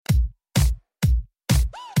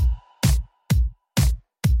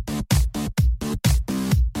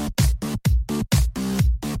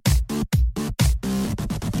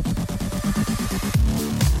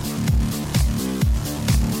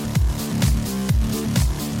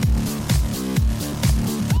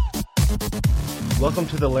Welcome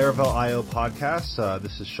to the Laravel I.O. podcast.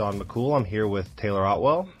 This is Shawn McCool. I'm here with Taylor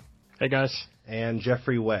Otwell. Hey, guys. And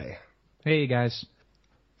Jeffrey Way. Hey, guys.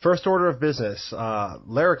 First order of business.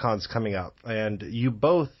 Laracon's coming up, and you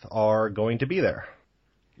both are going to be there.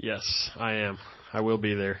 Yes, I am. I will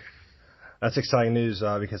be there. That's exciting news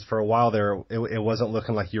because for a while there, it wasn't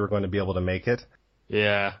looking like you were going to be able to make it.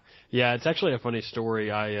 Yeah, it's actually a funny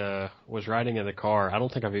story. I was riding in the car. I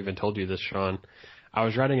don't think I've even told you this, Shawn. I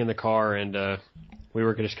was riding in the car, and we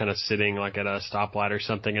were just kind of sitting like at a stoplight or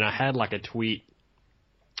something, and I had like a tweet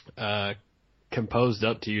composed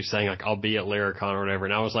up to you saying like I'll be at Laracon or whatever,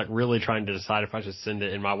 and I was like really trying to decide if I should send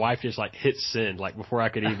it, and my wife just like hit send like before I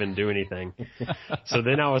could even do anything. So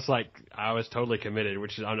then I was totally committed,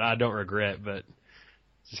 which I don't regret, but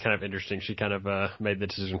it's just kind of interesting. She kind of made the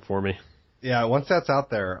decision for me. Yeah, once that's out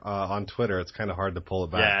there on Twitter, it's kind of hard to pull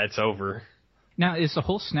it back. Yeah, it's over. Now, is the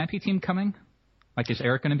whole Snappy team coming? Like, is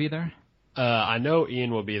Eric going to be there? I know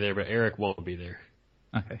Ian will be there, but Eric won't be there.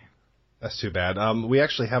 Okay. That's too bad. We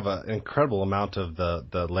actually have an incredible amount of the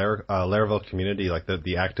Laravel community, like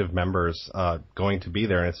the active members, going to be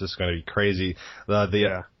there, and it's just going to be crazy.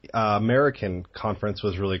 The American conference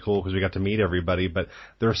was really cool because we got to meet everybody, but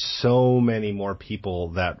there's so many more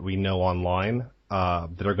people that we know online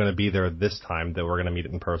that are going to be there this time that we're going to meet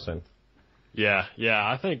in person. Yeah,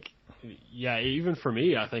 I think, even for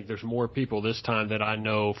me, I think there's more people this time that I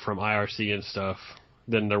know from IRC and stuff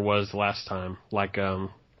than there was last time. Like,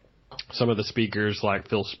 some of the speakers like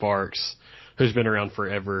Phil Sparks, who's been around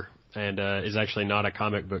forever and is actually not a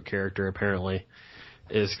comic book character apparently,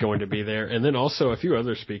 is going to be there. And then also a few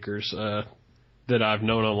other speakers that I've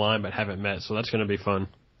known online but haven't met, so that's going to be fun.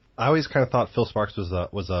 I always kind of thought Phil Sparks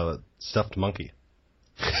was a stuffed monkey.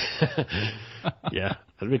 Yeah,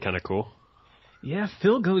 that'd be kind of cool. Yeah,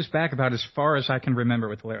 Phil goes back about as far as I can remember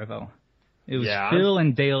with Laravel. It was Phil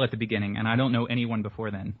and Dale at the beginning, and I don't know anyone before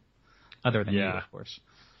then, other than you, of course.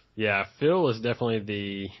 Yeah, Phil is definitely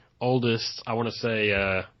the oldest, I want to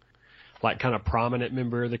say, like kind of prominent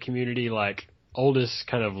member of the community, like oldest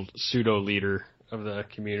kind of pseudo leader of the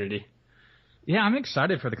community. Yeah, I'm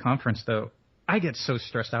excited for the conference though. I get so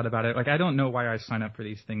stressed out about it. Like, I don't know why I sign up for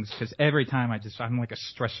these things because every time I'm like a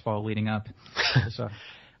stress ball leading up. So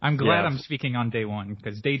I'm glad I'm speaking on day one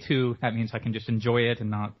because day two, that means I can just enjoy it and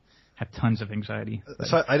not have tons of anxiety.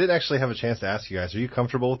 So I didn't actually have a chance to ask you guys, are you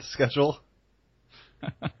comfortable with the schedule?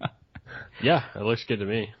 Yeah, it looks good to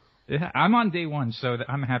me. Yeah, I'm on day one, so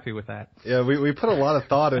I'm happy with that. Yeah, we put a lot of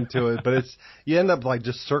thought into it, but you end up like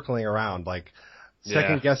just circling around, like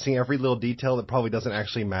second guessing every little detail that probably doesn't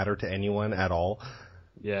actually matter to anyone at all.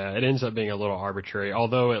 Yeah, it ends up being a little arbitrary.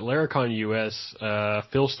 Although at Laracon US,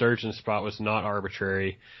 Phil Sturgeon's spot was not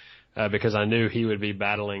arbitrary because I knew he would be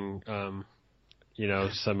battling,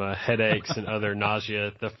 some headaches and other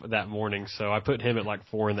nausea that morning. So I put him at like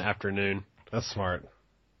 4 p.m. That's smart.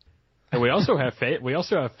 And we also have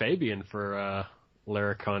Fabian for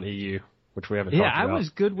Laracon EU, which we haven't talked about. Yeah, I was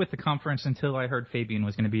good with the conference until I heard Fabian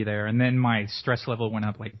was going to be there, and then my stress level went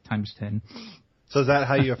up like times 10. So is that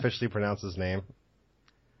how you officially pronounce his name?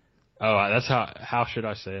 Oh, that's how should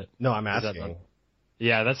I say it? No, I'm asking.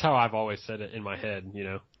 Yeah, that's how I've always said it in my head,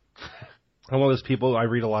 I'm one of those people, I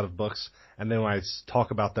read a lot of books, and then when I talk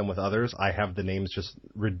about them with others, I have the names just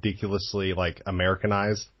ridiculously, like,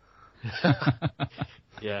 Americanized.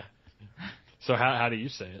 Yeah. So how do you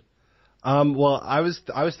say it? Well, I was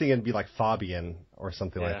thinking it'd be like Fabian or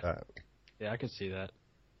something like that. Yeah, I could see that.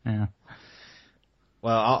 Yeah.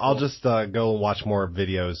 Well, I'll just go and watch more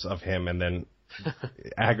videos of him and then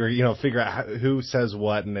figure out who says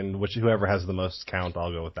what, and then whoever has the most count,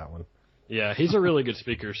 I'll go with that one. Yeah, he's a really good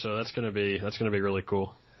speaker, so that's gonna be really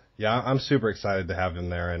cool. Yeah, I'm super excited to have him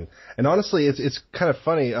there, and honestly, it's kind of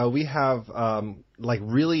funny. We have like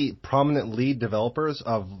really prominent lead developers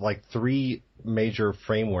of like 3 major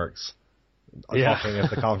frameworks talking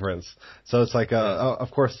at the conference. So it's like, of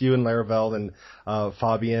course, you and Laravel and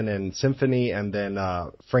Fabian and Symfony, and then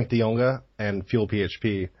Frank DeYonga and Fuel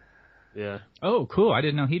PHP. Yeah. Oh, cool! I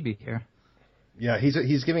didn't know he'd be here. Yeah,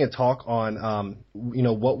 he's giving a talk on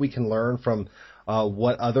what we can learn from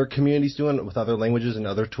what other communities doing with other languages and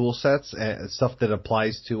other tool sets and stuff that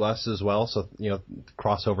applies to us as well. So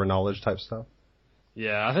crossover knowledge type stuff.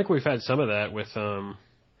 Yeah, I think we've had some of that with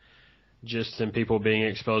just in people being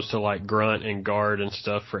exposed to like Grunt and Guard and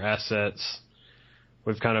stuff for assets.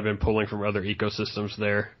 We've kind of been pulling from other ecosystems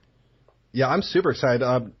there. Yeah, I'm super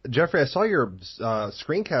excited. Jeffrey, I saw your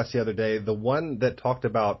screencast the other day, the one that talked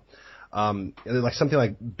about like something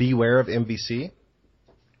like beware of MVC.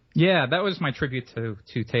 Yeah, that was my tribute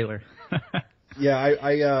to Taylor. Yeah,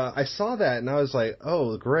 I saw that and I was like,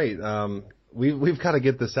 oh, great. we've got to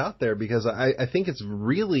get this out there because I think it's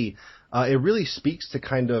really it really speaks to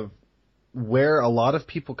kind of where a lot of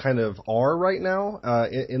people kind of are right now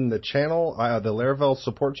in the channel, the Laravel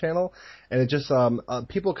support channel, and it just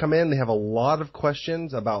people come in, they have a lot of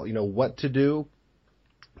questions about what to do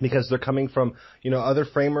because they're coming from other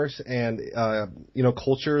framers and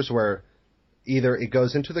cultures where either it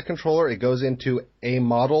goes into the controller, it goes into a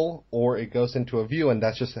model, or it goes into a view, and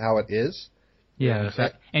that's just how it is. Yeah,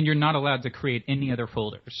 exactly. And you're not allowed to create any other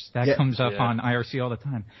folders. That comes up on IRC all the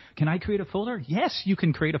time. Can I create a folder? Yes, you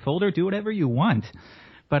can create a folder. Do whatever you want.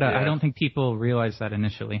 But I don't think people realize that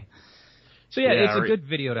initially. So, it's a good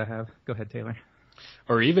video to have. Go ahead, Taylor.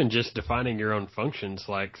 Or even just defining your own functions.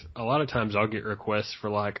 Like, a lot of times I'll get requests for,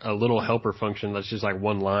 like, a little helper function that's just, like,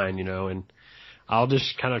 one line, and I'll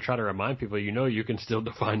just kind of try to remind people, you can still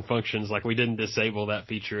define functions. Like, we didn't disable that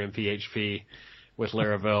feature in PHP with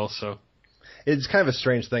Laravel, so... It's kind of a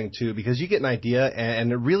strange thing, too, because you get an idea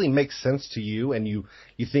and it really makes sense to you, and you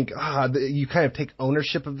think, you kind of take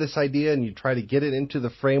ownership of this idea and you try to get it into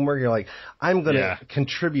the framework. You're like, I'm going to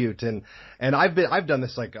contribute. And I've done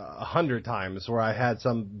this like 100 times where I had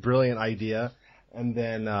some brilliant idea and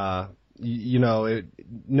then,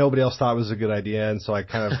 nobody else thought it was a good idea. And so I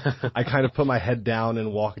kind of put my head down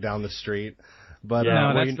and walk down the street. But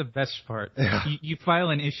that's the best part. Yeah. You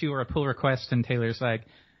file an issue or a pull request and Taylor's like,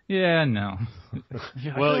 yeah, no.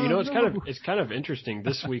 Well, it's kind of interesting.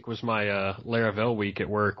 This week was my Laravel week at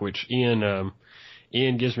work, which Ian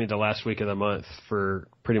gives me the last week of the month for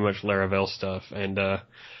pretty much Laravel stuff. And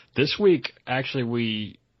this week,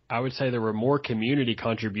 actually, I would say there were more community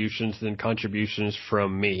contributions than contributions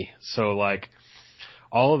from me. So, like,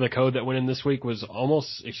 all of the code that went in this week was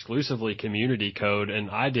almost exclusively community code,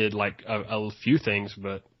 and I did like a few things,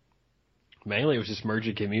 but mainly it was just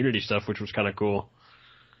merging community stuff, which was kind of cool.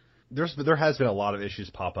 There has been a lot of issues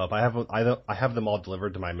pop up. I have them all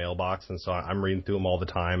delivered to my mailbox, and so I'm reading through them all the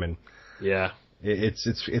time. And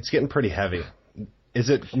it's getting pretty heavy. Is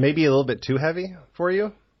it maybe a little bit too heavy for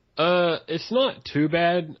you? It's not too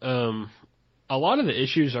bad. A lot of the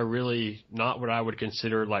issues are really not what I would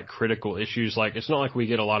consider like critical issues. Like, it's not like we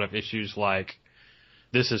get a lot of issues like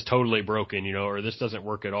this is totally broken, or this doesn't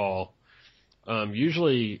work at all.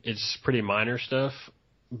 Usually it's pretty minor stuff,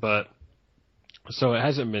 but. So it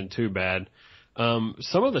hasn't been too bad. Some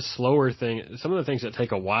of the things that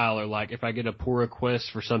take a while are like if I get a pull request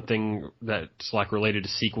for something that's like related to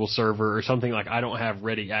SQL Server or something like I don't have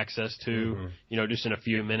ready access to, just in a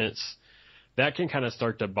few minutes. That can kind of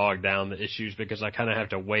start to bog down the issues because I kind of have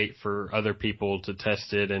to wait for other people to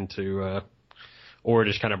test it and to, or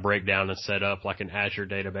just kind of break down and set up like an Azure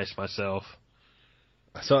database myself.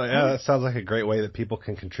 So that sounds like a great way that people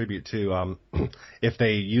can contribute to. If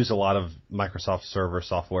they use a lot of Microsoft Server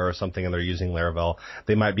software or something and they're using Laravel,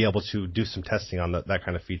 they might be able to do some testing on that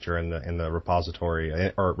kind of feature in the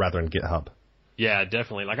repository, or rather in GitHub. Yeah,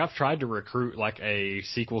 definitely. Like, I've tried to recruit like a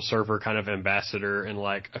SQL Server kind of ambassador, and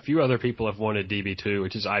like a few other people have wanted DB2,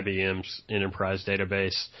 which is IBM's enterprise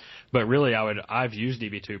database. But really, I've used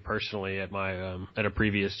DB2 personally at my at a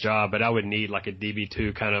previous job, but I would need like a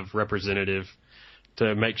DB2 kind of representative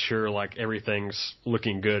to make sure like everything's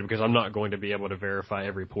looking good, because I'm not going to be able to verify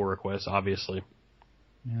every pull request, obviously.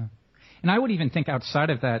 Yeah. And I would even think outside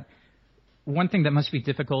of that, one thing that must be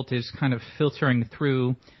difficult is kind of filtering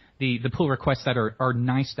through the pull requests that are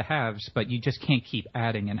nice to haves, but you just can't keep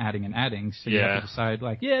adding and adding and adding. So you have to decide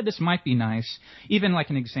like, this might be nice. Even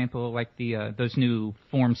like an example, like those new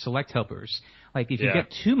form select helpers. Like if you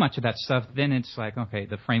get too much of that stuff, then it's like, okay,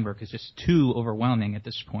 the framework is just too overwhelming at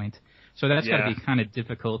this point. So that's got to be kind of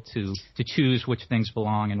difficult to choose which things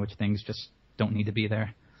belong and which things just don't need to be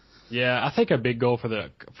there. Yeah, I think a big goal for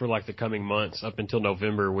the coming months up until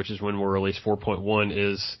November, which is when we'll release 4.1,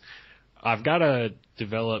 is I've got to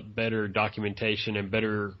develop better documentation and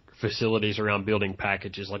better facilities around building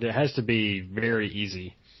packages. Like, it has to be very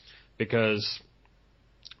easy, because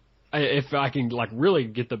if I can like really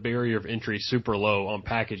get the barrier of entry super low on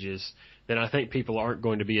packages, then I think people aren't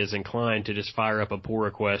going to be as inclined to just fire up a pull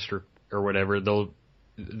request or whatever. They'll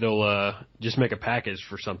just make a package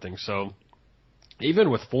for something. So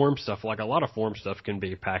even with form stuff, like a lot of form stuff can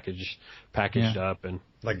be packaged up, and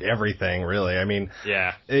like everything really. I mean,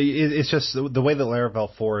 it's just the way that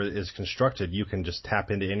Laravel 4 is constructed. You can just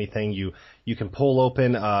tap into anything. You can pull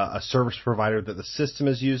open a service provider that the system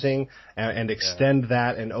is using and extend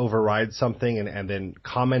that and override something and then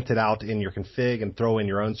comment it out in your config and throw in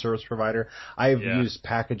your own service provider. I've used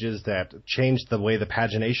packages that changed the way the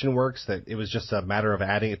pagination works. That it was just a matter of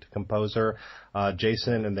adding it to Composer,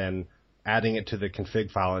 JSON, and then adding it to the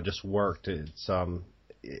config file. It just worked.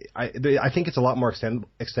 I think it's a lot more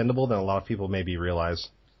extendable than a lot of people maybe realize.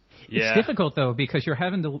 Yeah. It's difficult, though, because you're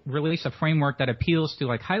having to release a framework that appeals to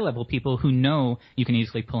like high-level people who know you can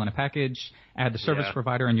easily pull in a package, add the service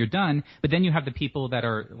provider, and you're done. But then you have the people that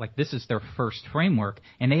are like, this is their first framework,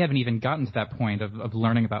 and they haven't even gotten to that point of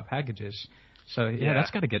learning about packages. So,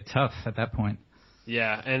 that's got to get tough at that point.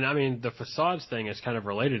 Yeah, and I mean, the facades thing is kind of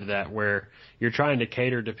related to that, where you're trying to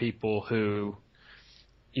cater to people who,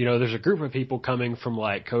 there's a group of people coming from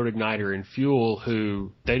like CodeIgniter and Fuel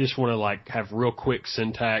who they just want to like have real quick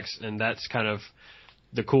syntax, and that's kind of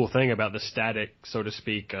the cool thing about the static, so to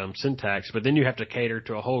speak, syntax. But then you have to cater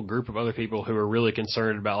to a whole group of other people who are really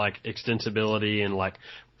concerned about like extensibility and like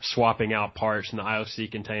swapping out parts in the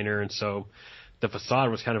IOC container, and so the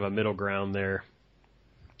facade was kind of a middle ground there.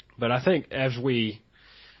 But I think as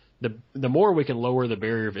the more we can lower the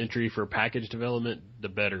barrier of entry for package development, the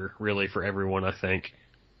better, really, for everyone, I think.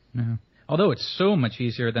 Yeah. Although it's so much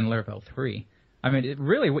easier than Laravel 3. I mean,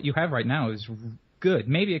 really what you have right now is good.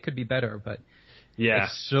 Maybe it could be better, but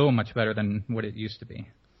it's so much better than what it used to be.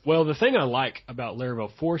 Well, the thing I like about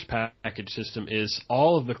Laravel 4's package system is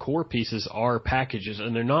all of the core pieces are packages,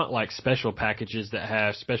 and they're not like special packages that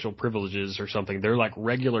have special privileges or something. They're like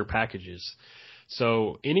regular packages.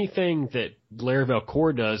 So anything that Laravel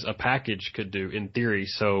core does, a package could do in theory.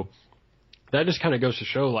 So that just kind of goes to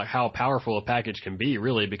show like how powerful a package can be,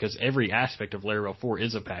 really, because every aspect of Laravel 4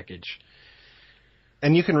 is a package.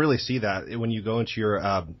 And you can really see that when you go into your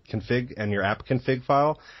config and your app config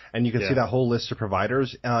file, and you can see that whole list of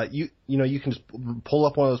providers. You can just pull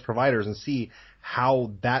up one of those providers and see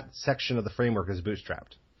how that section of the framework is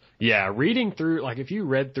bootstrapped. Yeah, reading through, like if you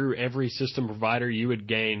read through every system provider, you would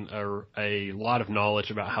gain a lot of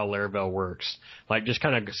knowledge about how Laravel works. Like just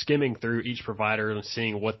kind of skimming through each provider and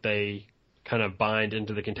seeing what they kind of bind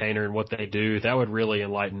into the container and what they do, that would really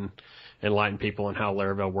enlighten people on how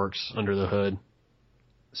Laravel works under the hood.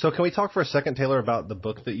 So can we talk for a second, Taylor, about the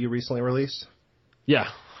book that you recently released? Yeah.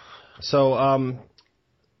 So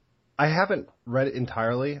I haven't read it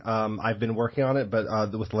entirely. I've been working on it, but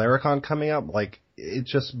with Laracon coming up, like it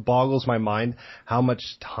just boggles my mind how much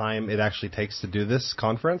time it actually takes to do this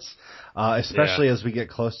conference, especially as we get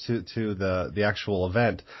close to the actual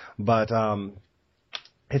event. But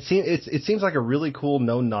it seems like a really cool,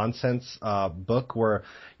 no nonsense book where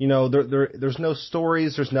there's no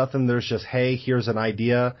stories, there's nothing. There's just, hey, here's an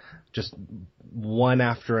idea, just one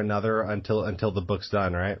after another until the book's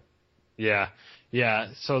done, right? Yeah. Yeah,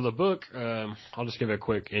 so the book, I'll just give a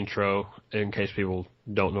quick intro in case people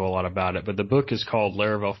don't know a lot about it, but the book is called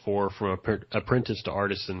Laravel 4 From Apprentice to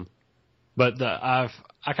Artisan. But I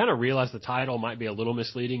kind of realized the title might be a little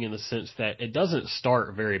misleading in the sense that it doesn't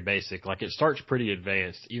start very basic. Like it starts pretty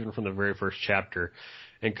advanced, even from the very first chapter,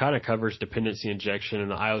 and kind of covers dependency injection in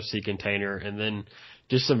the IOC container, and then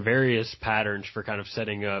just some various patterns for kind of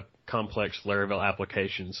setting up complex Laravel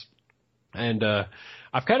applications. And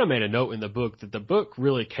I've kind of made a note in the book that the book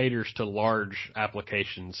really caters to large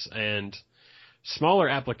applications, and smaller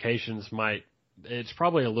applications it's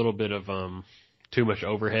probably a little bit of too much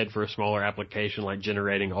overhead for a smaller application, like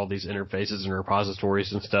generating all these interfaces and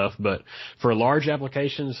repositories and stuff. But for large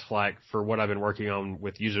applications, like for what I've been working on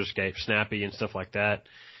with Userscape, Snappy, and stuff like that,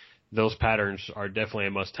 those patterns are definitely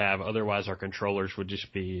a must-have. Otherwise, our controllers would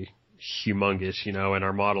just be humongous, and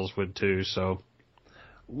our models would too. So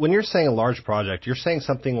when you're saying a large project, you're saying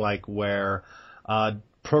something like where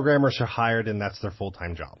programmers are hired and that's their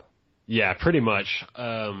full-time job. Yeah, pretty much.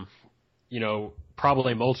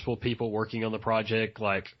 Probably multiple people working on the project,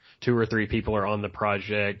 like 2 or 3 people are on the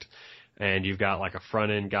project, and you've got like a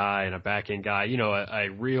front-end guy and a back-end guy, a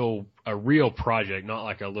real project, not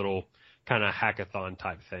like a little kind of hackathon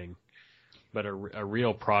type thing, but a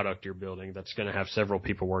real product you're building that's going to have several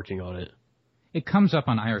people working on it. It comes up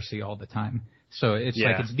on IRC all the time. So it's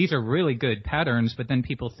these are really good patterns, but then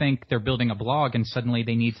people think they're building a blog and suddenly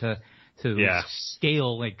they need to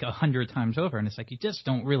scale like 100 times over. And it's like, you just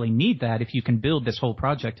don't really need that if you can build this whole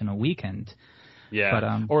project in a weekend. Yeah.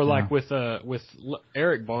 But, or like with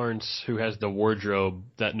Eric Barnes, who has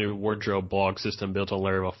that new wardrobe blog system built on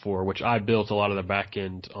Laravel 4, which I built a lot of the back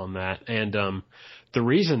end on that. And, the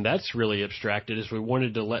reason that's really abstracted is we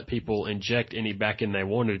wanted to let people inject any backend they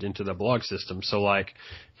wanted into the blog system. So like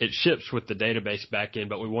it ships with the database backend,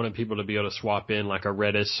 but we wanted people to be able to swap in like a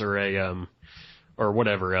Redis or or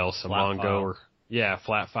whatever else, a Mongo or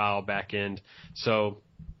flat file backend. So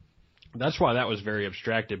that's why that was very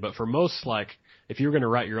abstracted. But for most, like if you're going to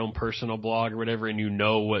write your own personal blog or whatever, and you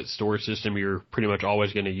know what storage system you're pretty much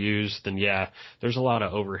always going to use, then there's a lot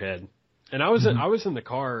of overhead. And I was in the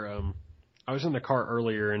car. I was in the car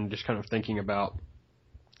earlier and just kind of thinking about,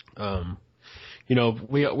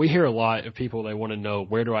 we hear a lot of people, they want to know,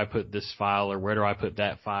 where do I put this file, or where do I put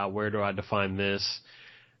that file? Where do I define this?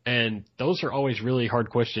 And those are always really hard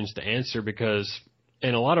questions to answer, because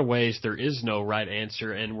in a lot of ways there is no right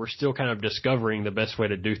answer, and we're still kind of discovering the best way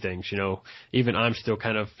to do things. Even I'm still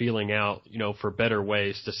kind of feeling out, for better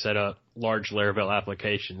ways to set up large Laravel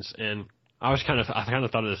applications. And I kind of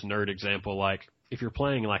thought of this nerd example, like if you're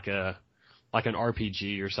playing like an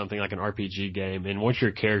RPG or something, like an RPG game, and once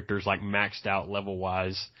your character's like maxed out level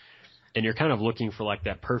wise, and you're kind of looking for like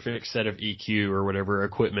that perfect set of EQ or whatever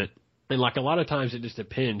equipment. And like a lot of times it just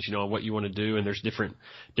depends, on what you want to do, and there's different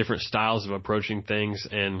styles of approaching things,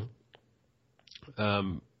 and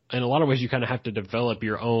in a lot of ways you kind of have to develop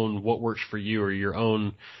your own, what works for you, or your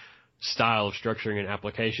own style of structuring an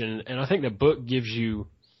application. And I think the book gives you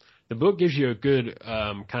a good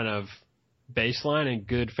kind of baseline and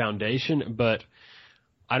good foundation, but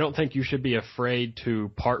I don't think you should be afraid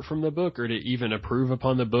to part from the book, or to even improve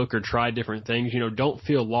upon the book, or try different things. Don't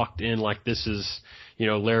feel locked in like this is,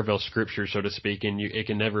 Laravel scripture, so to speak, and it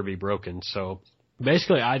can never be broken. So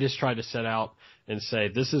basically I just tried to set out and say,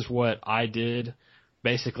 this is what I did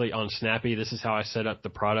basically on Snappy. This is how I set up the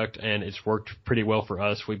product, and it's worked pretty well for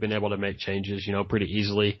us. We've been able to make changes, pretty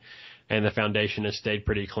easily, and the foundation has stayed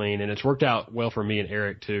pretty clean, and it's worked out well for me and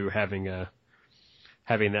Eric too, having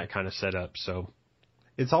that kind of setup. So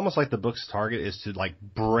it's almost like the book's target is to like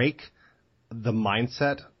break the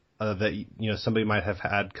mindset that somebody might have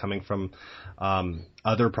had coming from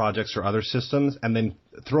other projects or other systems, and then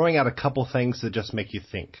throwing out a couple things that just make you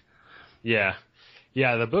think. Yeah,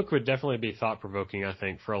 the book would definitely be thought-provoking, I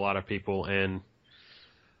think, for a lot of people, and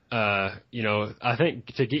I think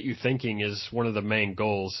to get you thinking is one of the main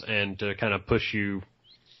goals, and to kind of push you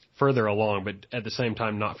further along, but at the same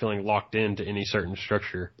time not feeling locked into any certain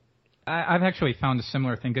structure. I've actually found a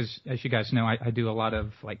similar thing, because as you guys know, I do a lot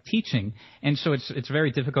of like teaching, and so it's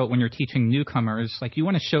very difficult when you're teaching newcomers. Like, you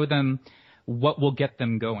want to show them what will get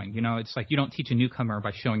them going. It's like you don't teach a newcomer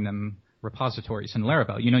by showing them repositories in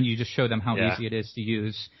Laravel. You just show them how easy it is to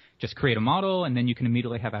use. Just create a model, and then you can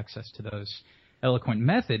immediately have access to those eloquent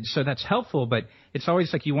methods. So that's helpful, but it's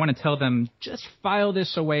always like you want to tell them, just file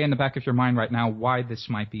this away in the back of your mind right now, why this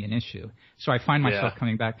might be an issue. So I find myself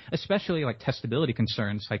coming back, especially like testability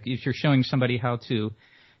concerns. Like if you're showing somebody how to,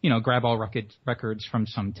 grab all records from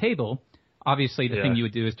some table, obviously the thing you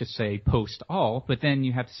would do is just say post all, but then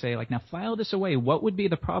you have to say, like, now file this away. What would be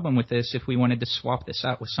the problem with this if we wanted to swap this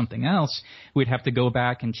out with something else? We'd have to go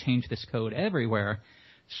back and change this code everywhere.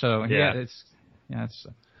 So it's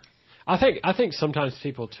I think sometimes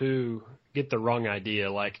people too get the wrong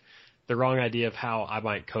idea, like the wrong idea of how I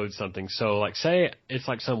might code something. So like, say it's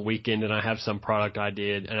like some weekend and I have some product I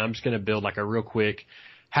did, and I'm just going to build like a real quick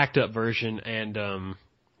hacked up version, and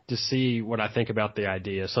to see what I think about the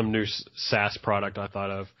idea, some new SaaS product I thought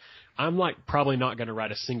of. I'm like probably not going to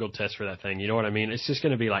write a single test for that thing. You know what I mean? It's just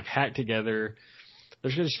going to be like hacked together.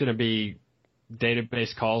 There's just going to be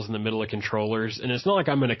database calls in the middle of controllers, and it's not like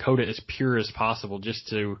I'm going to code it as pure as possible just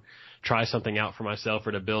to try something out for myself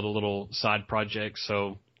or to build a little side project.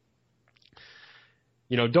 So,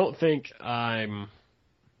 don't think I'm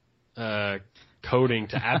coding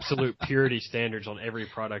to absolute purity standards on every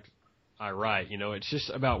product I write. It's just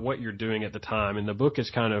about what you're doing at the time, and the book is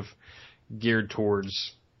kind of geared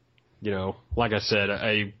towards, like I said,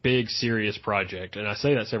 a big serious project. And I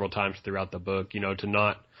say that several times throughout the book,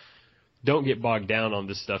 don't get bogged down on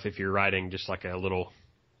this stuff if you're writing just like a little,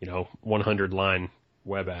 100-line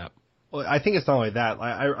web app. Well, I think it's not only that.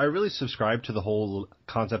 I really subscribe to the whole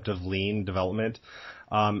concept of lean development.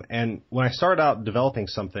 And when I started out developing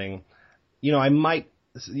something, I might,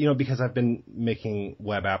 because I've been making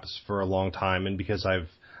web apps for a long time, and because I've,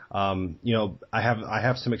 I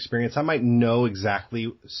have some experience, I might know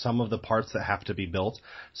exactly some of the parts that have to be built.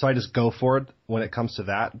 So I just go for it when it comes to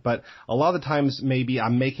that. But a lot of the times maybe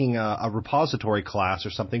I'm making a repository class or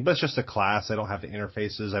something, but it's just a class. I don't have the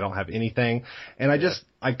interfaces. I don't have anything. And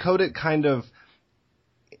I code it kind of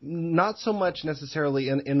not so much necessarily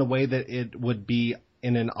in the way that it would be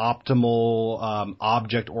in an optimal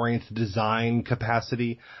object-oriented design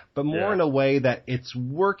capacity, but more in a way that it's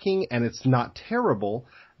working and it's not terrible.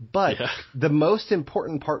 But the most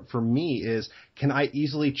important part for me is, can I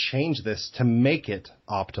easily change this to make it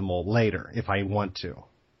optimal later if I want to?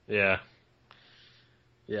 Yeah.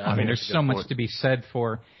 I mean, there's so much to be said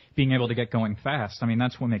for being able to get going fast. I mean,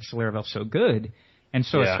 that's what makes Laravel so good. And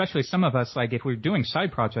so especially some of us, like if we're doing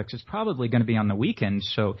side projects, it's probably going to be on the weekends.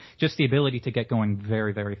 So just the ability to get going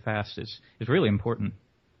very, very fast is really important.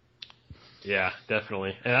 Yeah,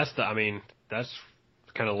 definitely. And that's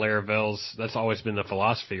kind of Laravel's, that's always been the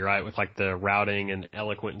philosophy, right? With like the routing and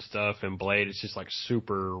Eloquent and stuff, and Blade, it's just like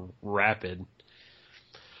super rapid.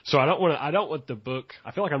 So I don't want the book.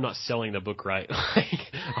 I feel like I'm not selling the book right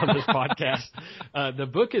on this podcast. The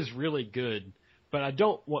book is really good, but I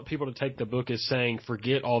don't want people to take the book as saying,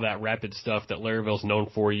 forget all that rapid stuff that Laravel's known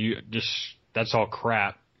for. That's all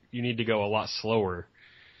crap. You need to go a lot slower.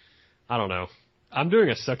 I don't know. I'm doing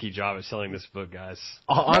a sucky job at selling this book, guys.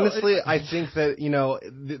 Honestly, I think that,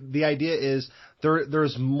 the idea is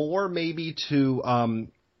there's more maybe to,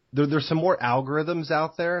 there's some more algorithms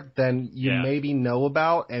out there than you maybe know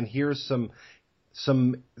about, and here's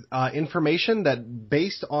some information that,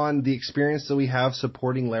 based on the experience that we have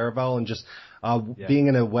supporting Laravel and just being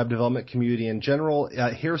in a web development community in general,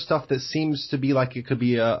 here's stuff that seems to be like it could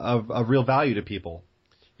be of real value to people.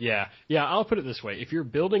 Yeah, I'll put it this way. If you're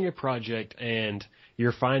building a project and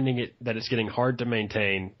you're finding that it's getting hard to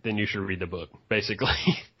maintain, then you should read the book, basically.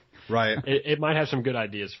 Right. It might have some good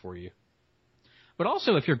ideas for you. But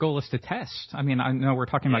also, if your goal is to test, I mean, I know we're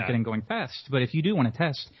talking about getting going fast, but if you do want to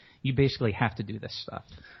test, you basically have to do this stuff.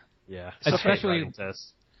 Yeah. Especially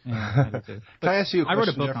tests. Yeah, I do too. Can I ask you a question, I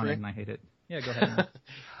wrote a book Jeffrey? on it and I hate it. Yeah, go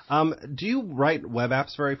ahead. Do you write web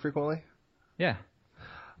apps very frequently? Yeah.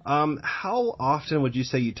 How often would you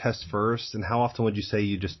say you test first, and how often would you say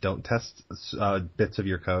you just don't test bits of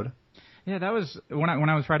your code? Yeah, that was when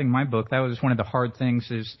I was writing my book. That was one of the hard things.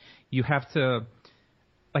 Is you have to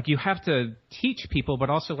teach people, but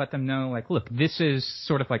also let them know, like, look, this is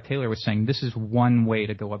sort of like Taylor was saying. This is one way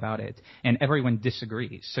to go about it, and everyone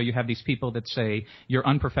disagrees. So you have these people that say you're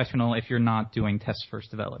unprofessional if you're not doing test first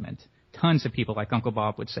development. Tons of people, like Uncle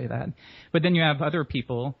Bob, would say that. But then you have other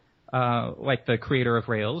people. Like the creator of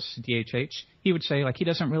Rails, DHH, he would say, like, he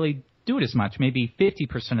doesn't really do it as much. Maybe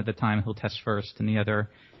 50% of the time he'll test first, and the other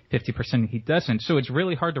 50% he doesn't. So it's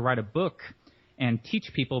really hard to write a book and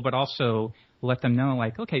teach people, but also let them know,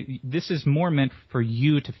 like, okay, this is more meant for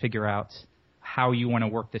you to figure out how you want to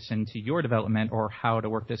work this into your development or how to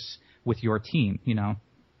work this with your team,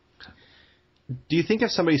 Do you think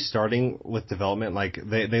if somebody's starting with development, like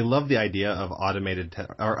they love the idea of automated,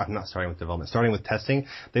 or I'm not starting with development, starting with testing,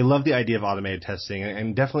 they love the idea of automated testing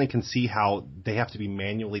and definitely can see how they have to be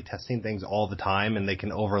manually testing things all the time, and they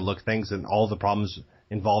can overlook things and all the problems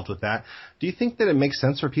involved with that. Do you think that it makes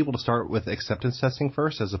sense for people to start with acceptance testing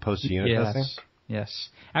first as opposed to unit testing? Yes.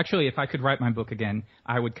 Actually, if I could write my book again,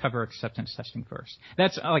 I would cover acceptance testing first.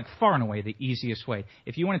 That's like far and away the easiest way.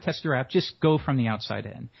 If you want to test your app, just go from the outside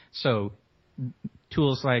in. So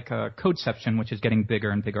tools like Codeception, which is getting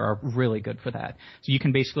bigger and bigger, are really good for that. So you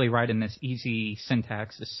can basically write in this easy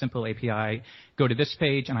syntax, this simple API, go to this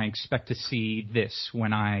page, and I expect to see this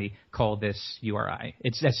when I call this URI.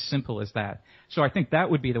 It's as simple as that. So I think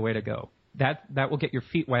that would be the way to go. That will get your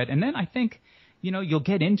feet wet. And then I think, you'll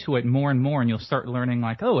get into it more and more, and you'll start learning,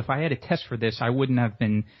 like, oh, if I had a test for this, I wouldn't have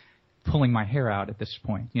been pulling my hair out at this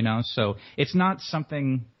point, So it's not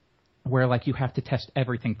something where, like, you have to test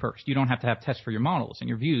everything first. You don't have to have tests for your models and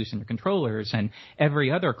your views and your controllers and every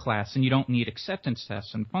other class, and you don't need acceptance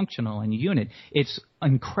tests and functional and unit. It's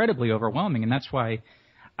incredibly overwhelming, and that's why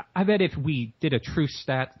I bet if we did a true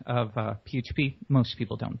stat of PHP, most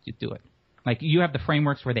people don't do it. Like, you have the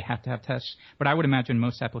frameworks where they have to have tests, but I would imagine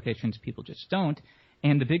most applications people just don't.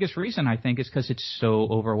 And the biggest reason, I think, is because it's so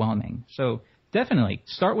overwhelming. So definitely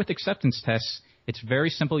start with acceptance tests. It's very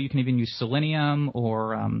simple. You can even use Selenium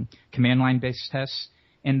or command line based tests.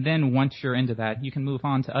 And then once you're into that, you can move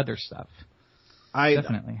on to other stuff.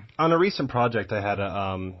 Definitely. On a recent project, I had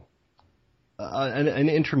an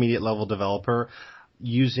intermediate level developer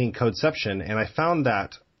using Codeception, and I found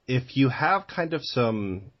that if you have kind of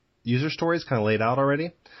some user stories kind of laid out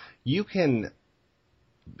already, you can,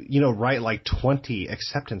 write like 20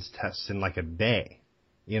 acceptance tests in like a day,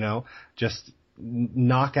 just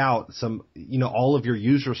knock out some, all of your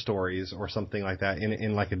user stories or something like that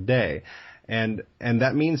in like a day. And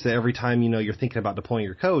that means that every time, you're thinking about deploying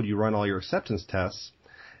your code, you run all your acceptance tests,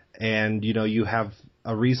 and, you have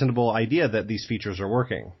a reasonable idea that these features are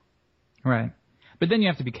working. Right. But then you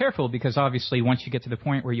have to be careful, because obviously once you get to the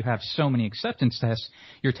point where you have so many acceptance tests,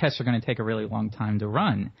 your tests are going to take a really long time to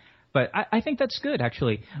run. But I think that's good,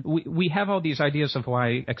 actually. We have all these ideas of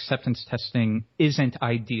why acceptance testing isn't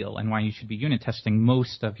ideal and why you should be unit testing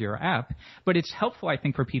most of your app. But it's helpful, I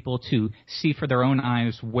think, for people to see for their own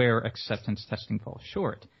eyes where acceptance testing falls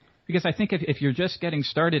short. Because I think if you're just getting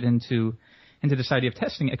started into this idea of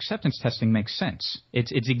testing, acceptance testing makes sense.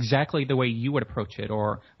 It's exactly the way you would approach it,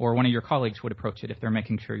 or one of your colleagues would approach it if they're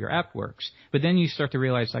making sure your app works. But then you start to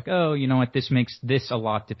realize, like, oh, you know what, this makes this a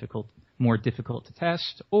lot more difficult to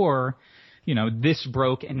test, or this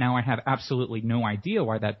broke and now I have absolutely no idea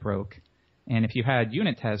why that broke. And if you had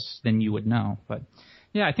unit tests, then you would know. But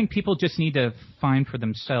yeah, I think people just need to find for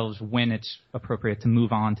themselves when it's appropriate to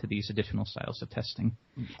move on to these additional styles of testing.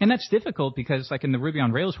 And that's difficult because, like in the Ruby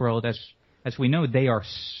on Rails world, as we know, they are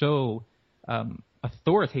so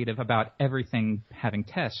authoritative about everything having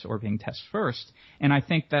tests or being test first. And I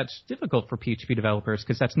think that's difficult for PHP developers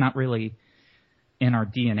because that's not really in our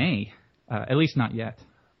DNA, at least not yet.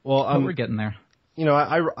 Well, but we're getting there.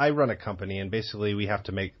 I run a company, and basically we have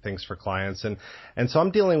to make things for clients, and so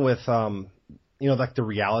I'm dealing with like the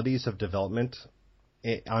realities of development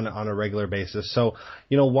on a regular basis. So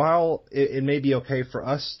while it may be okay for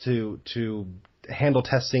us to handle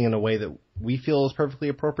testing in a way that we feel is perfectly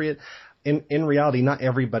appropriate, in reality, not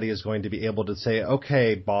everybody is going to be able to say,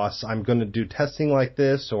 okay, boss, I'm going to do testing like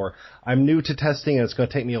this, or I'm new to testing and it's going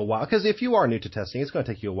to take me a while. Because if you are new to testing, it's going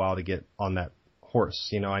to take you a while to get on that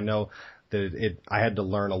horse. I know that I had to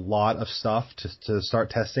learn a lot of stuff to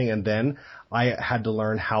start testing, and then I had to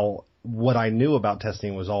learn how what I knew about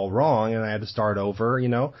testing was all wrong, and I had to start over,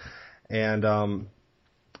 and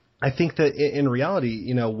I think that in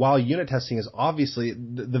reality, while unit testing is obviously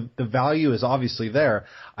the value is obviously there,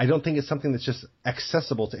 I don't think it's something that's just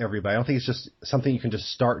accessible to everybody. I don't think it's just something you can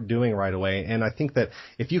just start doing right away. And I think that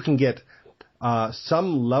if you can get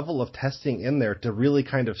some level of testing in there to really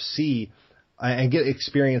kind of see and get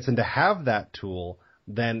experience and to have that tool,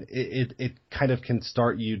 then it kind of can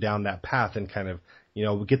start you down that path and kind of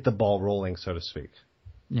get the ball rolling, so to speak.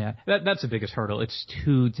 Yeah, that's the biggest hurdle. It's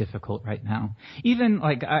too difficult right now. Even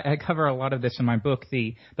like I cover a lot of this in my book,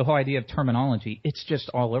 the whole idea of terminology. It's just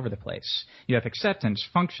all over the place. You have acceptance,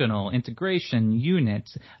 functional, integration, unit,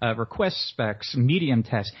 request specs, medium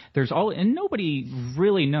tests. And nobody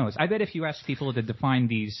really knows. I bet if you ask people to define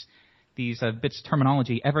these bits of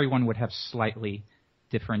terminology, everyone would have slightly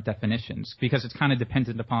different definitions because it's kind of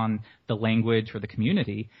dependent upon the language or the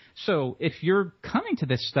community. So if you're coming to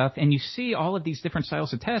this stuff and you see all of these different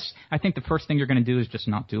styles of tests, I think the first thing you're going to do is just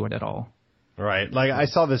not do it at all. Right. Like I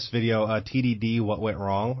saw this video, TDD, What Went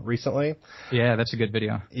Wrong, recently. Yeah, that's a good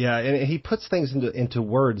video. Yeah, and he puts things into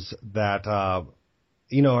words that, are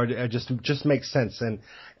just make sense.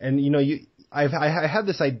 I had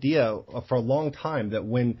this idea for a long time that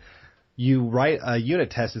when you write a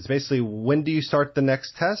unit test, it's basically when do you start the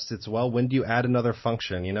next test? It's when do you add another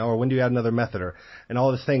function, or when do you add another method, and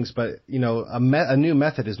all the things. But a new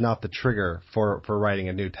method is not the trigger for writing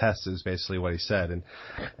a new test, is basically what he said.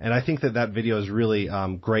 And I think that video is really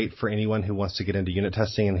great for anyone who wants to get into unit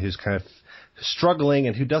testing and who's kind of struggling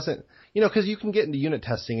and who doesn't. Because you can get into unit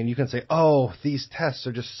testing and you can say, oh, these tests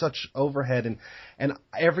are just such overhead, and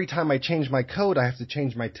every time I change my code, I have to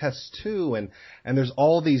change my tests too, and there's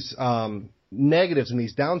all these negatives and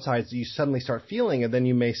these downsides that you suddenly start feeling, and then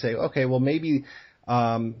you may say, okay, well maybe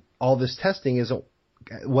all this testing isn't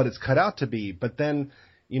what it's cut out to be, but then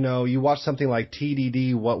you watch something like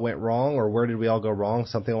TDD, What Went Wrong, or Where Did We All Go Wrong,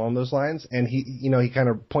 something along those lines, and he kind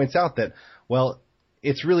of points out that, well,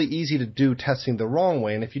 it's really easy to do testing the wrong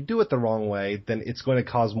way, and if you do it the wrong way, then it's going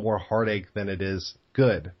to cause more heartache than it is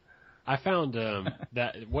good. I found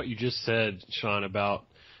that what you just said, Shawn, about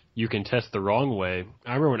you can test the wrong way.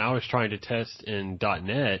 I remember when I was trying to test in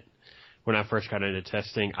 .NET, when I first got into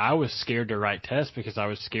testing, I was scared to write tests because I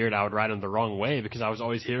was scared I would write them the wrong way because I was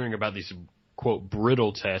always hearing about these, quote,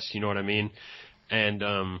 brittle tests, you know what I mean? And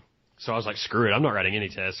so I was like, screw it, I'm not writing any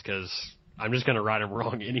tests because I'm just going to write them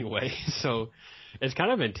wrong anyway. So it's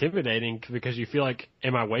kind of intimidating because you feel like,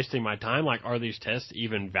 am I wasting my time? Like, are these tests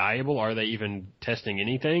even valuable? Are they even testing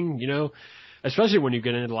anything? Especially when you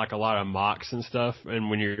get into like a lot of mocks and stuff, and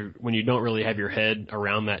when you don't really have your head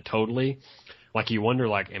around that totally, like you wonder,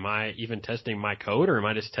 like, am I even testing my code or am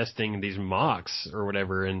I just testing these mocks or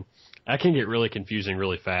whatever? And that can get really confusing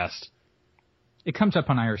really fast. It comes up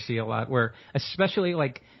on IRC a lot, where especially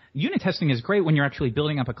like unit testing is great when you're actually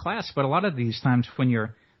building up a class, but a lot of these times when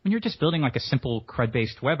you're just building like a simple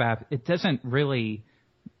CRUD-based web app, it doesn't really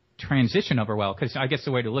transition over well, because I guess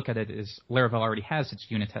the way to look at it is Laravel already has its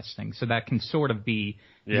unit testing, so that can sort of be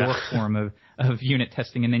your form of unit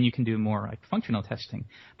testing, and then you can do more like functional testing.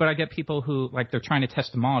 But I get people who, like, they're trying to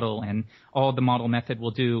test a model, and all the model method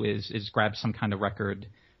will do is grab some kind of record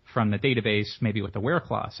from the database, maybe with a where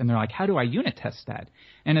clause, and they're like, how do I unit test that?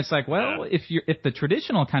 And it's like, well, if the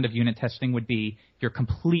traditional kind of unit testing would be you're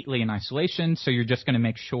completely in isolation, so you're just going to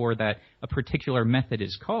make sure that a particular method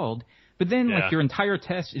is called, but then like your entire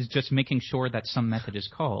test is just making sure that some method is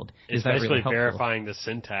called. Is that basically really helpful? Verifying the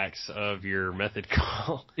syntax of your method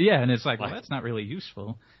call. Yeah, and it's like, well, that's not really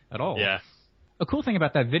useful at all. Yeah. A cool thing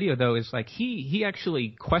about that video, though, is like he actually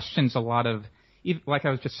questions a lot of like I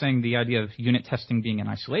was just saying, the idea of unit testing being in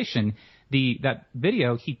isolation, that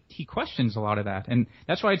video, he questions a lot of that. And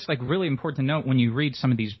that's why it's like really important to note when you read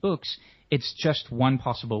some of these books, it's just one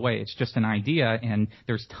possible way. It's just an idea, and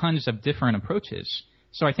there's tons of different approaches.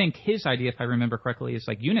 So I think his idea, if I remember correctly, is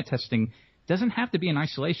like unit testing doesn't have to be in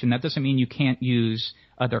isolation. That doesn't mean you can't use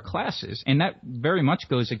other classes. And that very much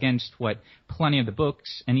goes against what plenty of the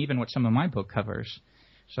books and even what some of my book covers.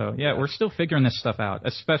 So, yeah, we're still figuring this stuff out,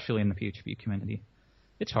 especially in the PHP community.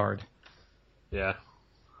 It's hard. Yeah.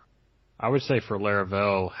 I would say for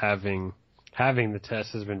Laravel, having the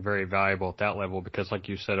test has been very valuable at that level because, like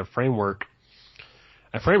you said, a framework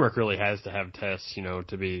really has to have tests,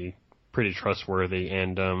 to be pretty trustworthy.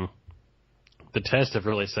 And the tests have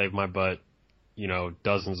really saved my butt,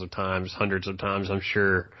 dozens of times, hundreds of times, I'm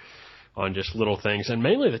sure, on just little things. And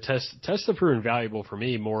mainly the tests have proven valuable for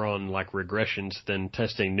me more on like regressions than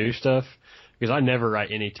testing new stuff, because I never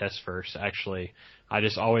write any tests first, actually. I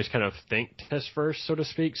just always kind of think test first, so to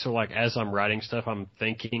speak. So like as I'm writing stuff, I'm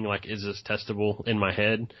thinking like, is this testable in my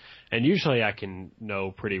head? And usually I can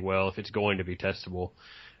know pretty well if it's going to be testable.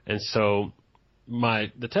 And so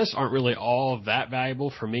the tests aren't really all that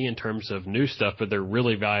valuable for me in terms of new stuff, but they're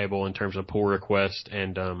really valuable in terms of pull request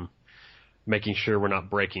and making sure we're not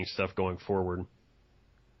breaking stuff going forward.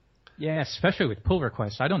 Yeah, especially with pull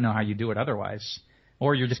requests. I don't know how you do it otherwise.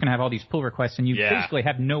 Or you're just going to have all these pull requests, and you basically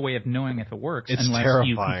have no way of knowing if it works unless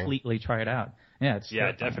you completely try it out. Yeah, it's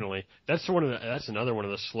terrifying. Definitely. That's another one of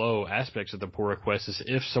the slow aspects of the pull request is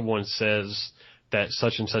if someone says that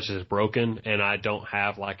such and such is broken, and I don't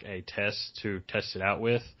have like a test to test it out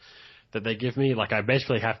with that they give me, like I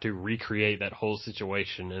basically have to recreate that whole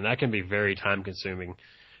situation, and that can be very time consuming.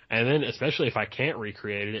 And then especially if I can't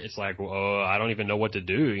recreate it, it's like, well, I don't even know what to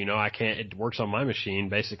do. I can't. It works on my machine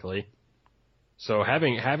basically. So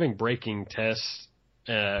having breaking tests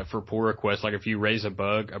for pull requests, like if you raise a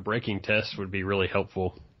bug, a breaking test would be really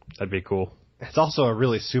helpful. That'd be cool. It's also a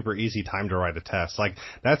really super easy time to write a test. Like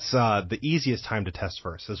that's the easiest time to test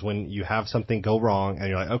first is when you have something go wrong and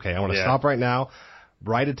you're like, okay, I want to stop right now,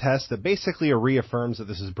 write a test that basically reaffirms that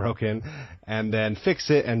this is broken, and then fix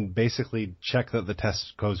it and basically check that the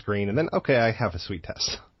test goes green, and then okay, I have a sweet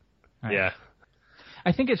test. Right. Yeah.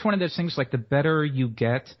 I think it's one of those things like the better you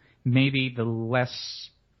get, maybe the less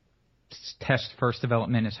test first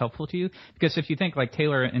development is helpful to you. Because if you think like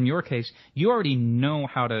Taylor, in your case, you already know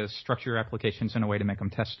how to structure your applications in a way to make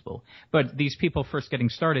them testable. But these people first getting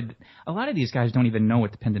started, a lot of these guys don't even know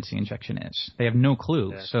what dependency injection is. They have no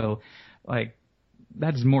clue. Yeah. So like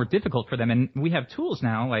that's more difficult for them. And we have tools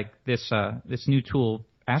now like this new tool,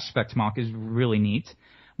 Aspect Mock, is really neat.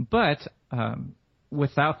 But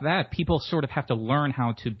without that, people sort of have to learn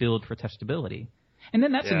how to build for testability. And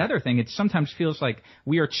then that's another thing. It sometimes feels like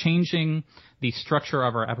we are changing the structure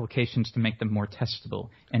of our applications to make them more testable.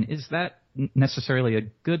 And is that necessarily a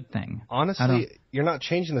good thing? Honestly, you're not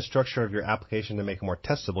changing the structure of your application to make them more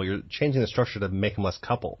testable. You're changing the structure to make them less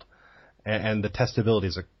coupled. And the testability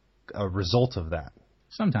is a result of that.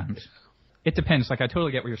 Sometimes. It depends. Like, I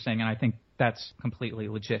totally get what you're saying, and I think that's completely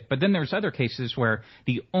legit. But then there's other cases where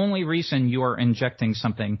the only reason you are injecting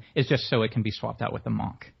something is just so it can be swapped out with a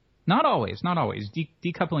mock. Not always.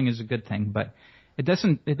 Decoupling is a good thing, but it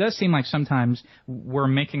does seem like sometimes we're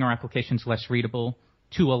making our applications less readable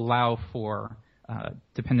to allow for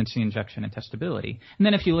dependency injection and testability. And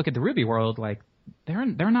then if you look at the Ruby world, like they're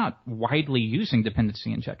not widely using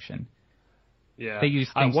dependency injection. Yeah. They use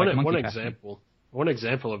things like monkey One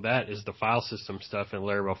example of that is the file system stuff in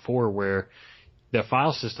Laravel 4, where the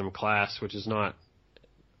file system class, which is not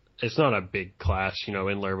a big class, in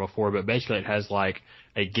Laravel 4, but basically it has like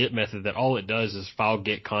a get method that all it does is file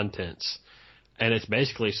get contents. And it's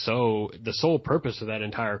basically the sole purpose of that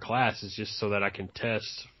entire class is just so that I can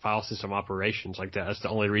test file system operations like that. That's the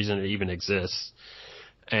only reason it even exists.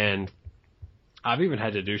 And I've even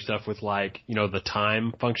had to do stuff with like, the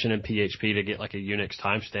time function in PHP to get like a Unix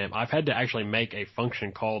timestamp. I've had to actually make a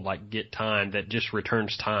function called like get time that just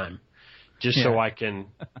returns time so I can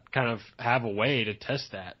kind of have a way to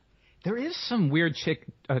test that. There is some weird trick.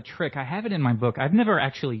 I have it in my book. I've never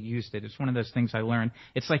actually used it. It's one of those things I learned.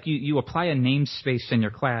 It's like you apply a namespace in your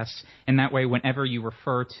class, and that way whenever you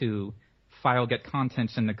refer to file get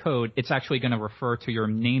contents in the code, it's actually going to refer to your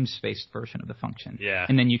namespace version of the function. Yeah.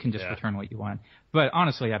 And then you can just return what you want. But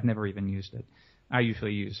honestly, I've never even used it. I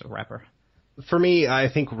usually use a wrapper. For me, I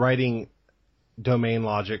think writing domain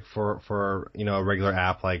logic for a regular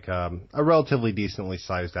app, like a relatively decently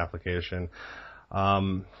sized application,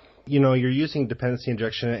 you're using dependency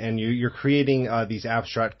injection and you're creating these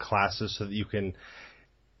abstract classes so that you can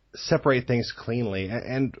separate things cleanly.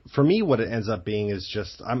 And for me, what it ends up being is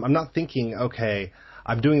just I'm not thinking, okay,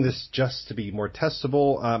 I'm doing this just to be more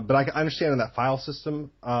testable, but I understand in that file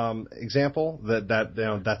system example that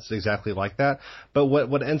that's exactly like that. But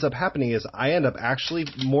what ends up happening is I end up actually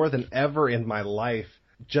more than ever in my life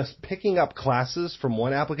just picking up classes from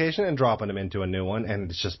one application and dropping them into a new one, and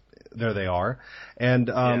it's just there they are. And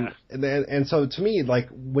and so to me, like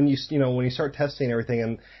when you start testing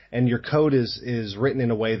everything and your code is written in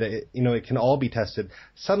a way that it can all be tested,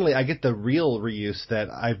 suddenly I get the real reuse that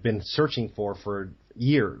I've been searching for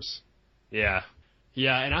years. Yeah.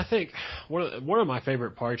 Yeah, and I think one of my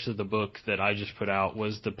favorite parts of the book that I just put out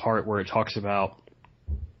was the part where it talks about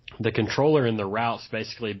the controller and the routes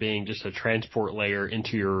basically being just a transport layer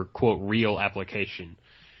into your, quote, real application.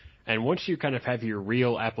 And once you kind of have your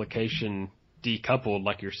real application decoupled,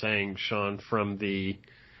 like you're saying, Shawn, from the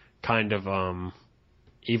kind of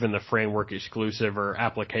even the framework exclusive or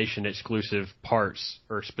application exclusive parts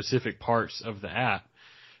or specific parts of the app,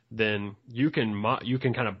 then you can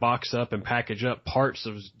kind of box up and package up parts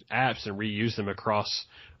of apps and reuse them across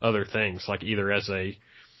other things, like either as a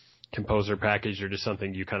composer package or just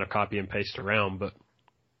something you kind of copy and paste around. But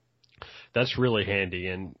that's really handy,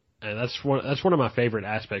 and that's one of my favorite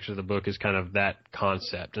aspects of the book is kind of that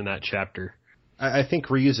concept in that chapter. I think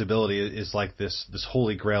reusability is like this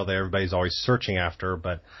holy grail that everybody's always searching after,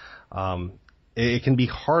 but it can be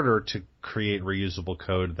harder to create reusable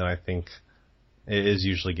code than I think is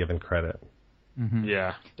usually given credit. Mm-hmm.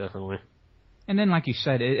 Yeah, definitely. And then, like you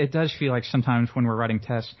said, it does feel like sometimes when we're writing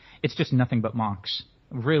tests, it's just nothing but mocks.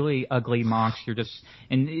 Really ugly mocks.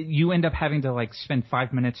 And you end up having to like spend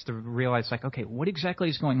 5 minutes to realize like, okay, what exactly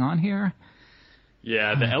is going on here?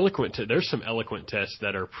 Yeah, there's some eloquent tests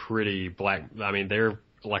that are pretty black. I mean, they're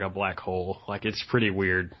like a black hole. Like, it's pretty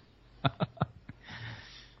weird.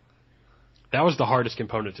 That was the hardest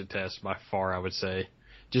component to test by far, I would say.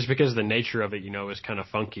 Just because the nature of it, is kind of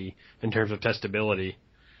funky in terms of testability.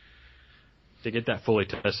 To get that fully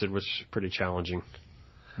tested was pretty challenging.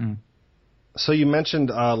 Mm. So you mentioned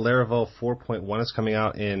Laravel 4.1 is coming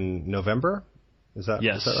out in November. Yes.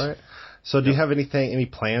 Is that right? So do you have any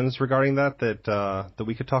plans regarding that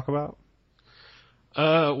we could talk about?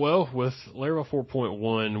 Well, with Laravel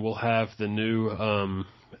 4.1, we'll have the new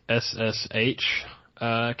SSH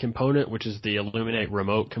component, which is the Illuminate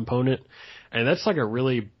Remote component. And that's like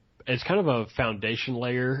it's kind of a foundation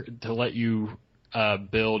layer to let you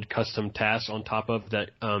build custom tasks on top of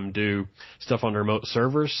that do stuff on remote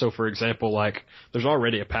servers. So, for example, like there's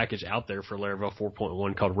already a package out there for Laravel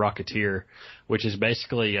 4.1 called Rocketeer, which is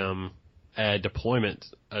basically a deployment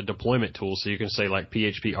tool. So you can say like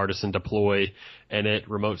PHP artisan deploy, and it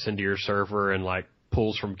remotes into your server and like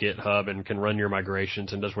pulls from GitHub and can run your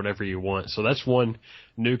migrations and does whatever you want. So that's one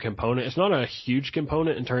new component. It's not a huge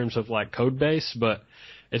component in terms of like code base, but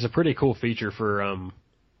it's a pretty cool feature for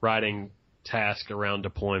writing tasks around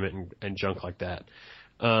deployment and junk like that.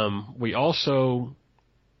 We also,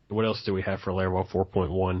 what else do we have for Laravel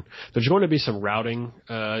 4.1? There's going to be some routing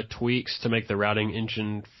tweaks to make the routing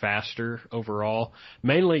engine faster overall,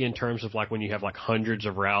 mainly in terms of like when you have like hundreds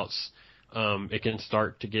of routes. It can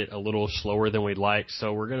start to get a little slower than we'd like,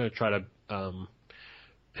 so we're going to try to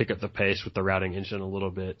pick up the pace with the routing engine a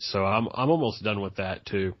little bit. So I'm almost done with that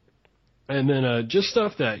too. And then just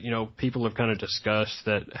stuff that people have kind of discussed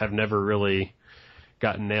that have never really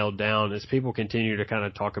gotten nailed down is people continue to kind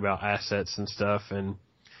of talk about assets and stuff, and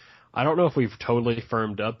I don't know if we've totally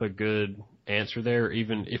firmed up a good answer there,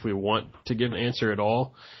 even if we want to give an answer at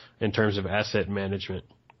all in terms of asset management.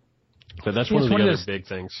 But that's one of the other big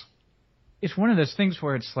things. It's one of those things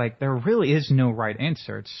where it's like there really is no right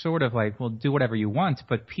answer. It's sort of like, well, do whatever you want,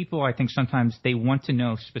 but people, I think sometimes they want to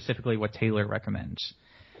know specifically what Taylor recommends.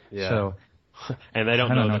 Yeah. So, and they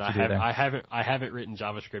don't know that I haven't written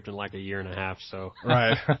JavaScript in like a year and a half, so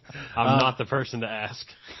right. I'm not the person to ask.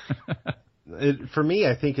 For me,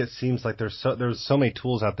 I think it seems like there's so many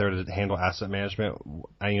tools out there to handle asset management.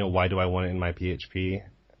 Why do I want it in my PHP?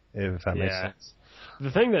 If that makes sense.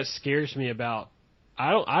 The thing that scares me about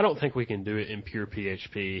I don't think we can do it in pure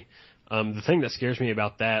PHP. The thing that scares me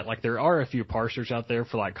about that, like there are a few parsers out there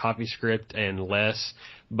for like CoffeeScript and less,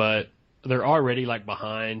 but they're already like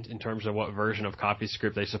behind in terms of what version of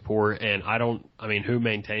CoffeeScript they support, and who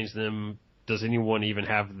maintains them? Does anyone even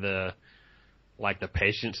have the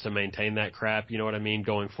patience to maintain that crap? You know what I mean,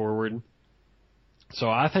 going forward? So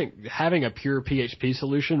I think having a pure PHP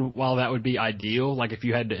solution, while that would be ideal, like if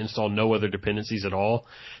you had to install no other dependencies at all,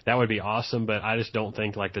 that would be awesome, but I just don't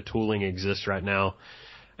think like the tooling exists right now.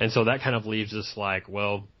 And so that kind of leaves us like,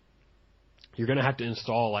 well, you're going to have to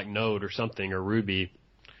install like Node or something or Ruby,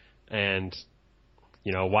 and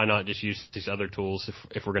why not just use these other tools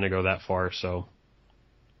if we're going to go that far? So.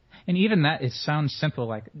 And even that, it sounds simple.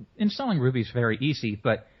 Like, installing Ruby is very easy,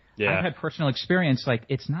 but I've had personal experience. Like,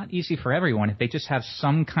 it's not easy for everyone. If they just have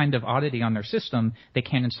some kind of oddity on their system, they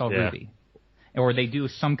can't install Ruby. Or they do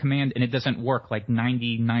some command and it doesn't work like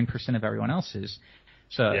 99% of everyone else's.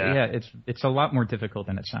 So, it's a lot more difficult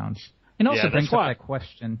than it sounds. It also brings up that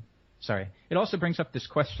question. Sorry. It also brings up this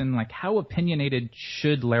question, like, how opinionated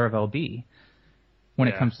should Laravel be when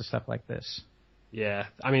it comes to stuff like this? Yeah,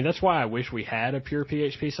 I mean, that's why I wish we had a pure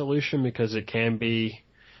PHP solution, because it can be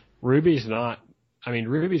 – Ruby's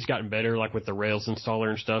gotten better, like with the Rails installer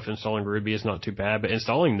and stuff. Installing Ruby is not too bad, but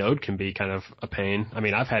installing Node can be kind of a pain. I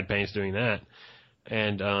mean, I've had pains doing that.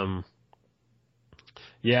 And,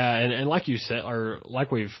 and like you said, or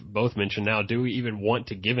like we've both mentioned now, do we even want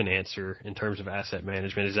to give an answer in terms of asset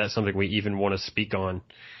management? Is that something we even want to speak on?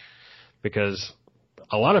 Because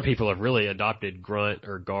a lot of people have really adopted Grunt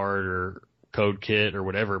or Guard or CodeKit or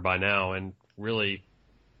whatever by now, and really,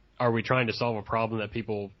 are we trying to solve a problem that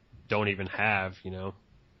people don't even have,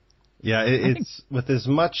 Yeah, it's with as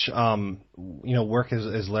much work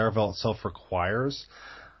as Laravel itself requires.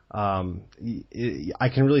 I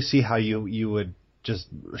can really see how you would just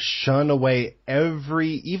shun away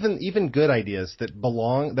even good ideas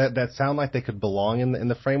that sound like they could belong in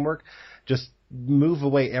the framework. Just move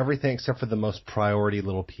away everything except for the most priority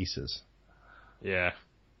little pieces. Yeah.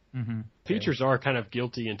 Mm-hmm. Features are kind of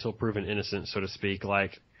guilty until proven innocent, so to speak.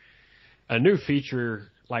 Like, a new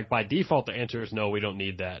feature, like, by default, the answer is no, we don't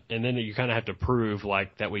need that. And then you kind of have to prove,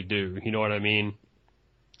 like, that we do. You know what I mean?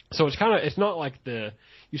 So it's not like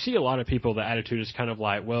you see a lot of people, the attitude is kind of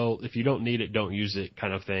like, well, if you don't need it, don't use it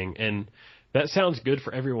kind of thing. And that sounds good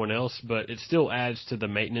for everyone else, but it still adds to the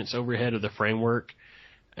maintenance overhead of the framework.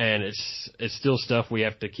 And it's still stuff we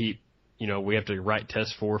have to keep. We have to write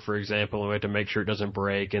tests for example, and we have to make sure it doesn't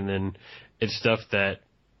break. And then it's stuff that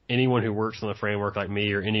anyone who works on the framework like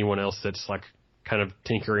me or anyone else that's like kind of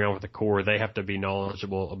tinkering on with the core, they have to be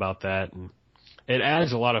knowledgeable about that. And it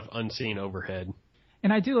adds a lot of unseen overhead.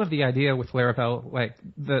 And I do love the idea with Laravel, like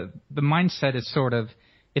the mindset is sort of,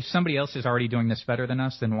 if somebody else is already doing this better than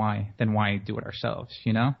us, then why do it ourselves,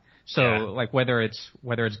 So like whether it's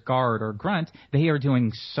Guard or Grunt, they are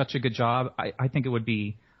doing such a good job. I think it would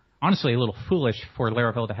be honestly a little foolish for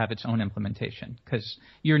Laravel to have its own implementation, because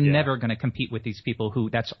you're never going to compete with these people who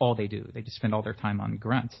that's all they do. They just spend all their time on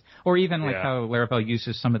Grunt. Or even like how Laravel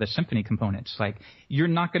uses some of the Symfony components. Like, you're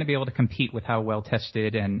not going to be able to compete with how well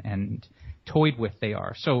tested and toyed with they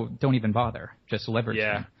are. So don't even bother. Just leverage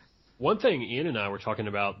them. One thing Ian and I were talking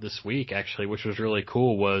about this week, actually, which was really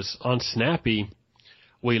cool, was on Snappy,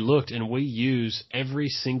 we looked and we use every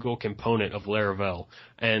single component of Laravel.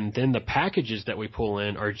 And then the packages that we pull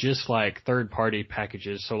in are just like third-party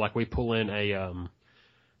packages. So like we pull in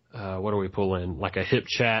what do we pull in? Like a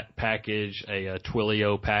HipChat package, a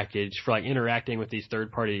Twilio package for like interacting with these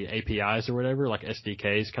third-party APIs or whatever, like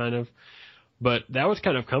SDKs kind of. But that was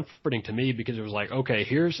kind of comforting to me, because it was like, okay,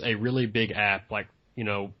 here's a really big app, like,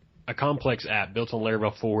 a complex app built on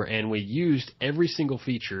Laravel 4, and we used every single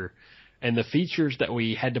feature. And the features that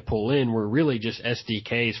we had to pull in were really just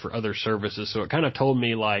SDKs for other services. So it kind of told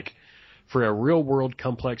me, like, for a real-world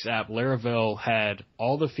complex app, Laravel had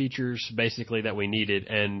all the features basically that we needed,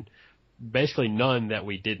 and basically none that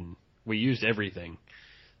we didn't. We used everything.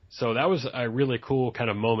 So that was a really cool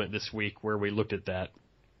kind of moment this week where we looked at that.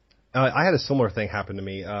 I had a similar thing happen to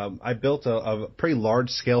me. I built a pretty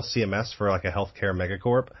large-scale CMS for like a healthcare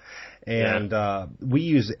megacorp, and we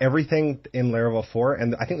use everything in Laravel 4.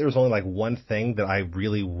 And I think there was only like one thing that I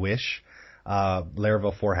really wish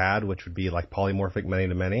Laravel 4 had, which would be like polymorphic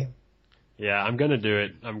many-to-many. Yeah, I'm gonna do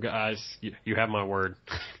it. You have my word.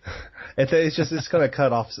 It's gonna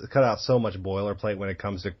cut out so much boilerplate when it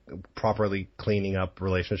comes to properly cleaning up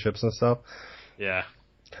relationships and stuff. Yeah.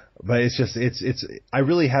 But I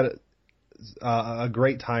really had a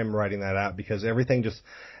great time writing that out, because everything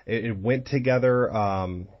it went together.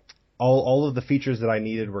 All of the features that I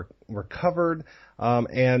needed were covered,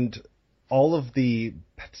 and all of the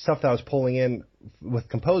stuff that I was pulling in with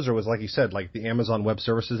Composer was, like you said, like the Amazon Web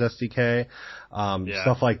Services SDK,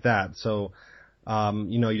 stuff like that. So,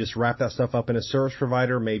 you just wrap that stuff up in a service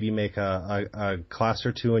provider, maybe make a class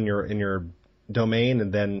or two in your domain,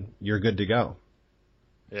 and then you're good to go.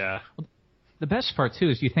 Yeah. The best part, too,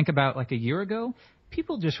 is you think about like a year ago,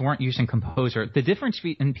 people just weren't using Composer. The difference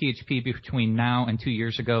in PHP between now and 2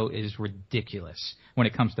 years ago is ridiculous when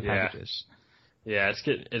it comes to packages. Yeah,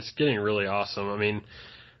 it's getting really awesome. I mean,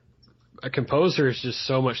 a Composer is just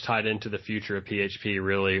so much tied into the future of PHP,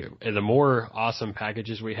 really. And the more awesome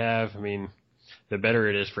packages we have, I mean, the better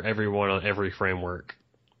it is for everyone on every framework.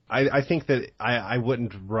 I think that I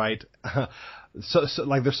wouldn't write so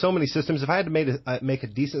like there's so many systems. If I had to make a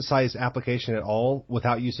decent sized application at all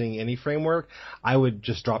without using any framework, I would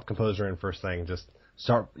just drop Composer in first thing. Just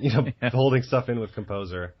start holding stuff in with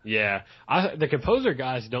Composer. Yeah, the Composer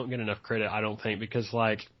guys don't get enough credit, I don't think, because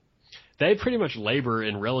like they pretty much labor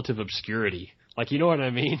in relative obscurity. Like, you know what I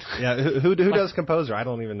mean? Yeah, who like, does Composer? I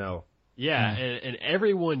don't even know. Yeah, and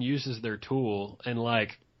everyone uses their tool, and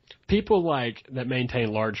like people like that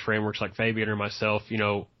maintain large frameworks like Fabian or myself,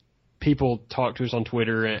 people talk to us on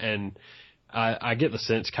Twitter, and I get the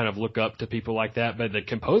sense kind of look up to people like that. But the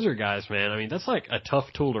Composer guys, man, I mean, that's like a tough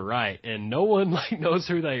tool to write, and no one like knows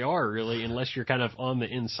who they are really unless you're kind of on the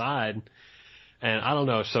inside. And I don't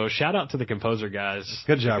know. So shout out to the Composer guys.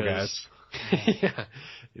 Good job, guys. Yeah,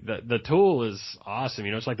 the tool is awesome.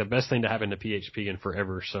 It's like the best thing to have into PHP in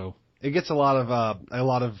forever. So. It gets a lot of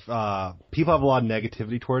people have a lot of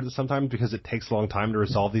negativity towards it sometimes because it takes a long time to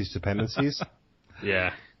resolve these dependencies.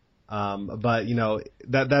 Yeah. But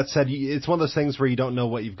that said, it's one of those things where you don't know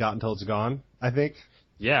what you've got until it's gone, I think.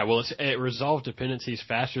 Yeah, well, it resolves dependencies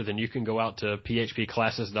faster than you can go out to PHP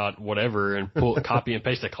classes whatever and copy and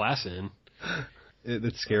paste a class in.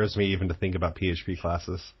 It scares me even to think about PHP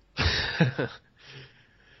classes.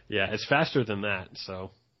 Yeah, it's faster than that, so.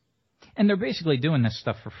 And they're basically doing this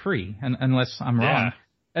stuff for free, unless I'm wrong. Yeah.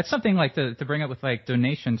 That's something like to bring up with like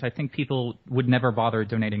donations. I think people would never bother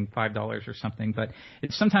donating $5 or something, but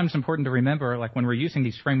it's sometimes important to remember, like when we're using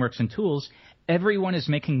these frameworks and tools, everyone is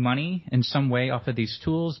making money in some way off of these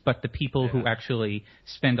tools, but the people who actually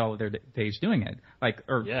spend all of their days doing it.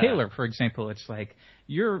 Taylor, for example, it's like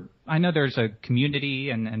I know there's a community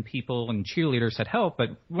and people and cheerleaders that help, but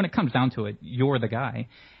when it comes down to it, you're the guy.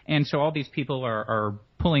 And so all these people are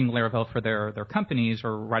pulling Laravel for their companies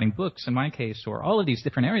or writing books, in my case, or all of these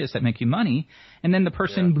different areas that make you money. And then the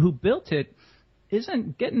person who built it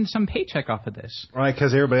isn't getting some paycheck off of this. Right,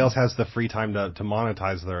 because everybody else has the free time to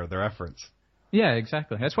monetize their efforts. Yeah,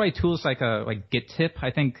 exactly. That's why tools like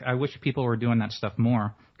GitTip, I wish people were doing that stuff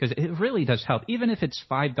more, because it really does help. Even if it's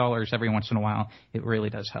 $5 every once in a while, it really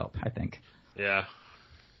does help, I think. Yeah.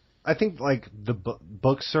 I think like the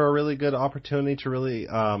books are a really good opportunity to really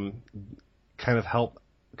kind of help,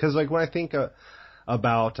 because like when I think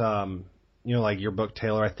about like your book,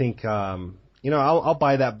 Taylor, I think I'll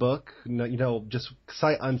buy that book, just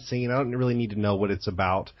sight unseen. I don't really need to know what it's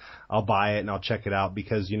about. I'll buy it and I'll check it out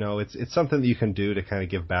because it's something that you can do to kind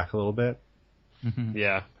of give back a little bit. Mm-hmm.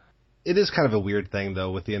 Yeah, it is kind of a weird thing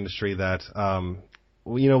though with the industry that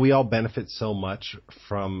we all benefit so much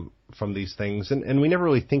from these things, and we never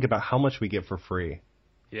really think about how much we get for free.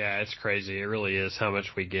 Yeah, it's crazy. It really is how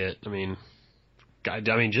much we get. I mean,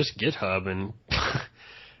 just GitHub, and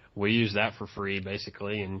we use that for free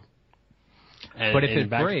basically. But if it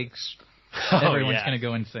breaks, everyone's going to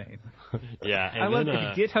go insane. Yeah, I love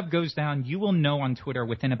if GitHub goes down, you will know on Twitter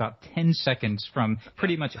within about 10 seconds from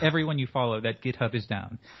pretty much everyone you follow that GitHub is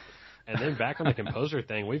down. And then back on the Composer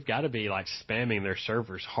thing, we've got to be like spamming their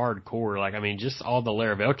servers hardcore. Like, just all the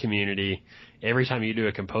Laravel community, every time you do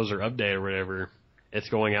a Composer update or whatever, it's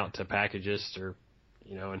going out to packages or,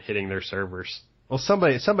 and hitting their servers. Well,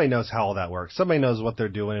 somebody knows how all that works. Somebody knows what they're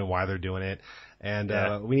doing and why they're doing it. And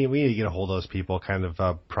we need to get a hold of those people, kind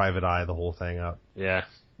of private eye the whole thing up. Yeah.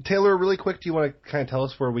 Taylor, really quick, do you want to kind of tell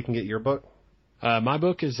us where we can get your book? My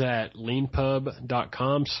book is at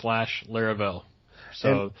leanpub.com/Laravel.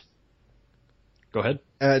 So... Go ahead.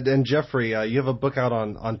 And Jeffrey, you have a book out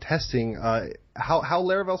on testing. How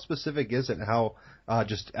Laravel specific is it? And how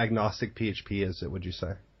just agnostic PHP is it? Would you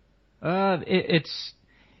say? It's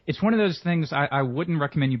one of those things. I wouldn't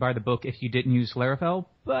recommend you buy the book if you didn't use Laravel,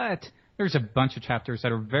 but there's a bunch of chapters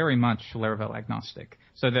that are very much Laravel agnostic.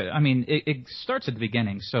 So it starts at the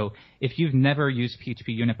beginning. So if you've never used PHP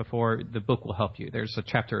Unit before, the book will help you. There's a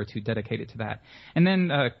chapter or two dedicated to that, and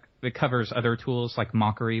then it covers other tools like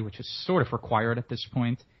Mockery, which is sort of required at this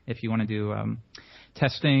point if you want to do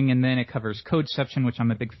testing. And then it covers Codeception, which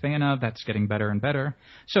I'm a big fan of. That's getting better and better.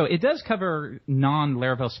 So it does cover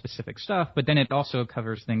non-Laravel specific stuff, but then it also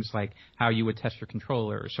covers things like how you would test your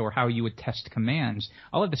controllers or how you would test commands.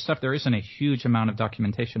 All of this stuff there isn't a huge amount of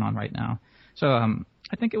documentation on right now. So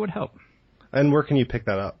I think it would help. And where can you pick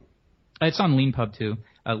that up? It's on LeanPub too.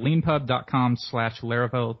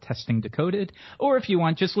 leanpub.com/Laravel testing decoded. Or if you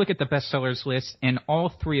want, just look at the bestsellers list, and all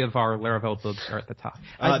three of our Laravel books are at the top.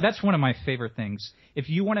 That's one of my favorite things. If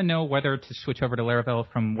you want to know whether to switch over to Laravel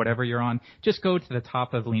from whatever you're on, just go to the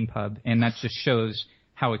top of LeanPub, and that just shows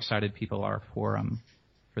how excited people are for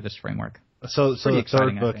this framework. So the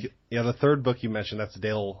third book, the third book you mentioned, that's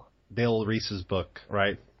Dale Reese's book,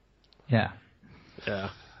 right? Yeah. Yeah,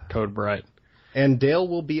 Code Bright. And Dale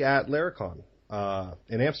will be at Laracon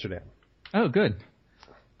in Amsterdam. Oh, good.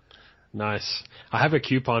 Nice. I have a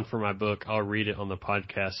coupon for my book. I'll read it on the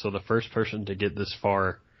podcast, so the first person to get this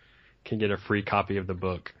far can get a free copy of the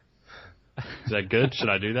book. Is that good? Should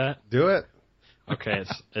I do that? Do it. Okay,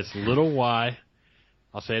 it's little y.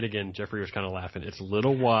 I'll say it again. Jeffrey was kind of laughing. It's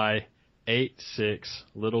little y, 8-6,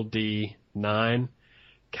 little d, 9,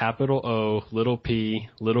 capital O, little p,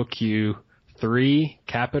 little q, 3,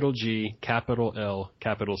 capital G, capital L,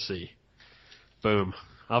 capital C. Boom.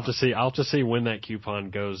 I'll have to see when that coupon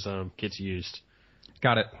gets used.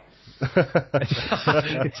 Got it.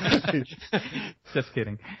 Just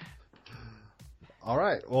kidding. All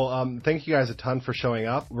right. Well, thank you guys a ton for showing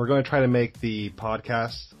up. We're going to try to make the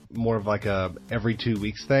podcast more of like a every 2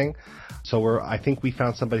 weeks thing. So I think we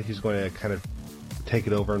found somebody who's going to kind of take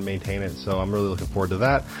it over and maintain it. So I'm really looking forward to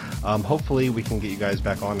that. Hopefully we can get you guys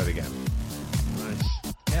back on it again. Nice.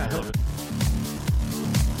 Yeah, I hope